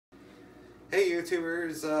Hey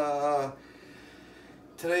YouTubers,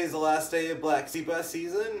 today's the last day of black sea bass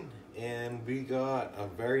season and we got a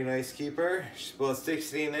very nice keeper. She's about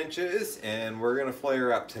 16 inches and we're gonna fillet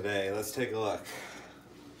her up today. Let's take a look.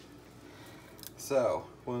 So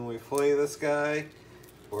when we fillet this guy,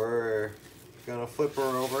 we're gonna flip her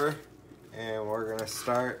over and we're gonna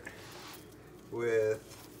start with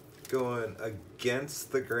going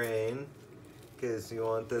against the grain because you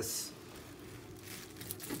want this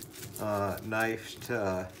knife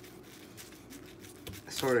to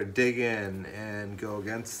sort of dig in and go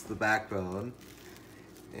against the backbone.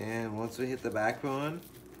 And once we hit the backbone,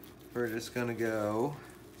 we're just gonna go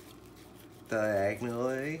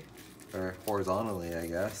diagonally or horizontally, I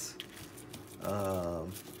guess,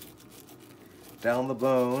 down the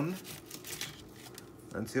bone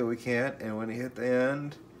until we can't. And when you hit the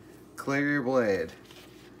end, clear your blade,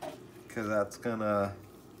 because that's gonna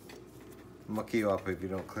muck you up if you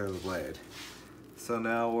don't clear the blade. So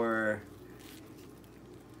now we're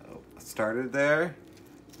started there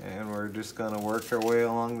and we're just gonna work our way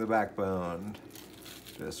along the backbone,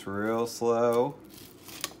 just real slow.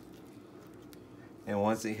 And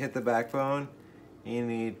once you hit the backbone, you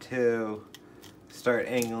need to start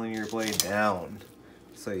angling your blade down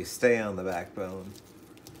so you stay on the backbone,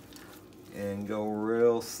 and go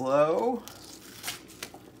real slow,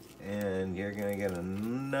 and you're gonna get a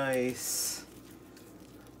nice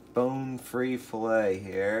bone-free fillet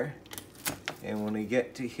here. And when you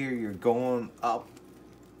get to here, you're going up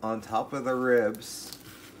on top of the ribs,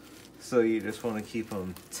 so you just want to keep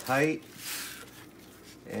them tight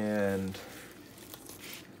and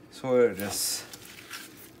sort of just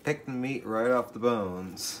pick the meat right off the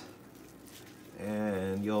bones.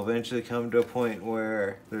 And you'll eventually come to a point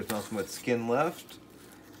where there's nothing but skin left,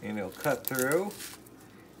 and you'll cut through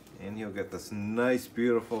and you'll get this nice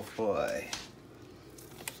beautiful fillet.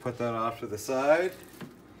 Put that off to the side,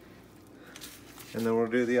 and then we'll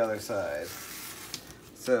do the other side.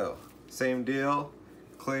 So, same deal,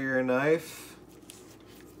 clear your knife,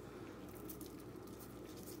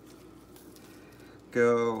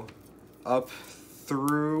 go up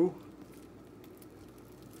through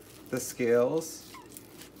the scales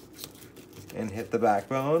and hit the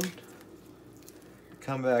backbone,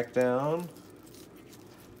 come back down,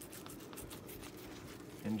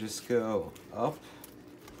 and just go up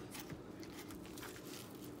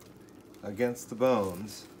against the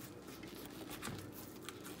bones.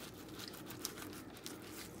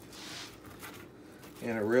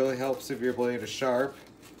 And it really helps if your blade is sharp.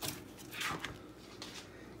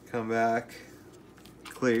 Come back,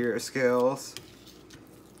 clear your scales.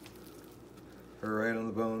 We're right on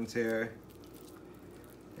the bones here.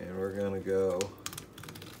 And we're gonna go,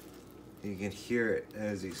 you can hear it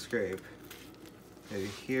as you scrape. If you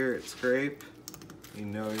hear it scrape, you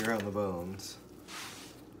know you're on the bones.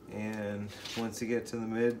 And once you get to the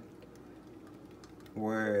mid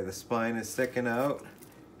where the spine is sticking out,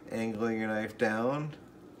 angling your knife down,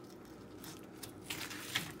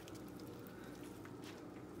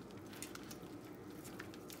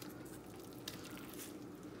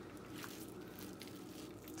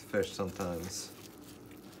 the fish sometimes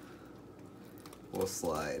will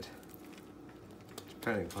slide,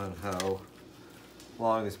 depending upon how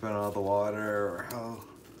long it's been out of the water or how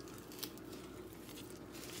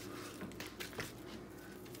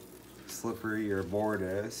slippery your board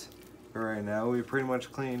is. But right now we pretty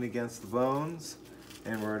much cleaned against the bones,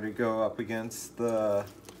 and we're going to go up against the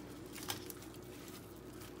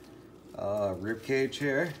rib cage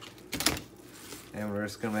here, and we're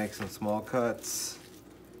just going to make some small cuts.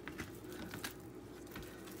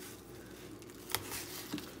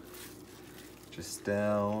 Just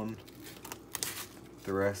down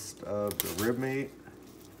the rest of the rib meat,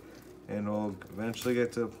 and we'll eventually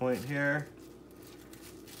get to a point here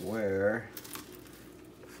where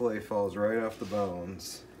the fillet falls right off the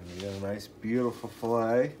bones. And we got a nice beautiful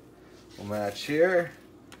fillet. We'll match here.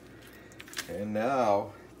 And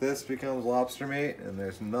now this becomes lobster meat, and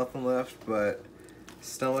there's nothing left but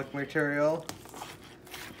stomach material,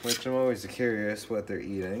 which I'm always curious what they're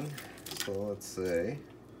eating. So let's see.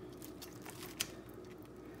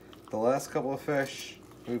 The last couple of fish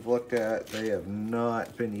we've looked at, they have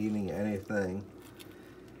not been eating anything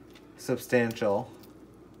substantial.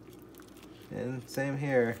 And same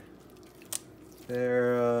here.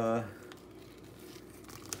 Their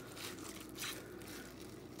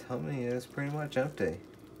tummy is pretty much empty.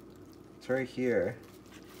 It's right here.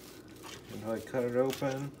 And if I cut it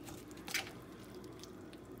open,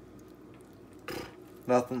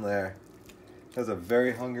 nothing there. That's a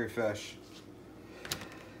very hungry fish.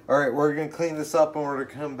 Alright, we're going to clean this up and we're going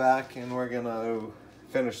to come back and we're going to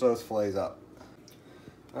finish those fillets up.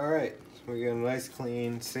 All right, so we got a nice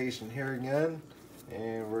clean station here again,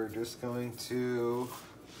 and we're just going to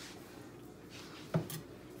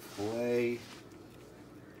fillet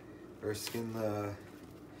or skin the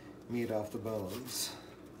meat off the bones.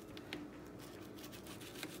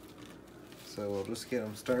 So we'll just get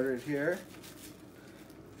them started here,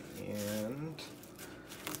 and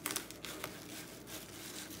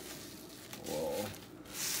we'll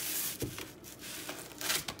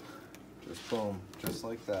just boom, just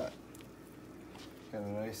like that. Got a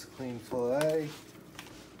nice clean fillet.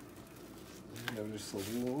 We have just a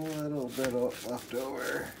little bit left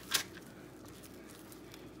over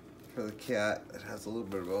for the cat. It has a little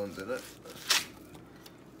bit of bones in it.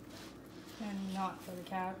 And not for the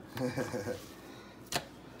cat.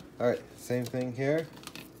 Alright, same thing here.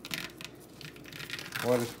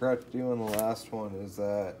 What I forgot to do on the last one is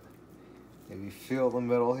that if you feel the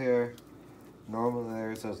middle here, normally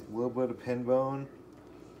there's a little bit of pin bone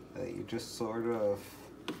that you just sort of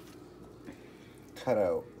cut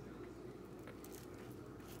out.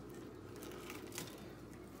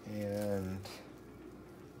 And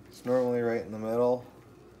it's normally right in the middle,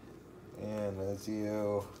 and as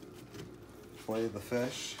you fillet the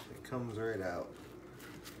fish, it comes right out.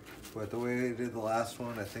 But the way they did the last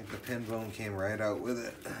one, I think the pin bone came right out with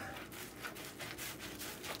it.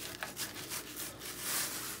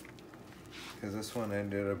 Because this one I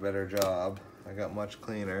did a better job. I got much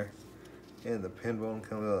cleaner. And the pin bone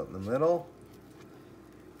comes out in the middle.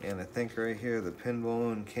 And I think right here the pin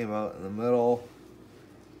bone came out in the middle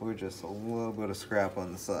with just a little bit of scrap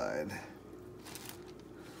on the side.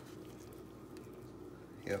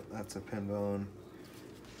 Yep, that's a pin bone.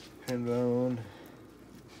 Pin bone.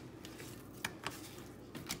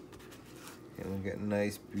 And we get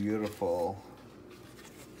nice, beautiful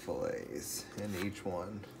fillets in each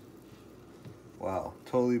one. Wow,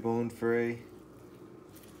 totally bone free.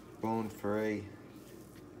 Bone free.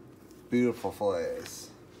 Beautiful fillets.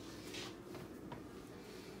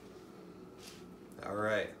 All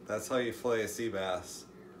right, that's how you fillet a sea bass.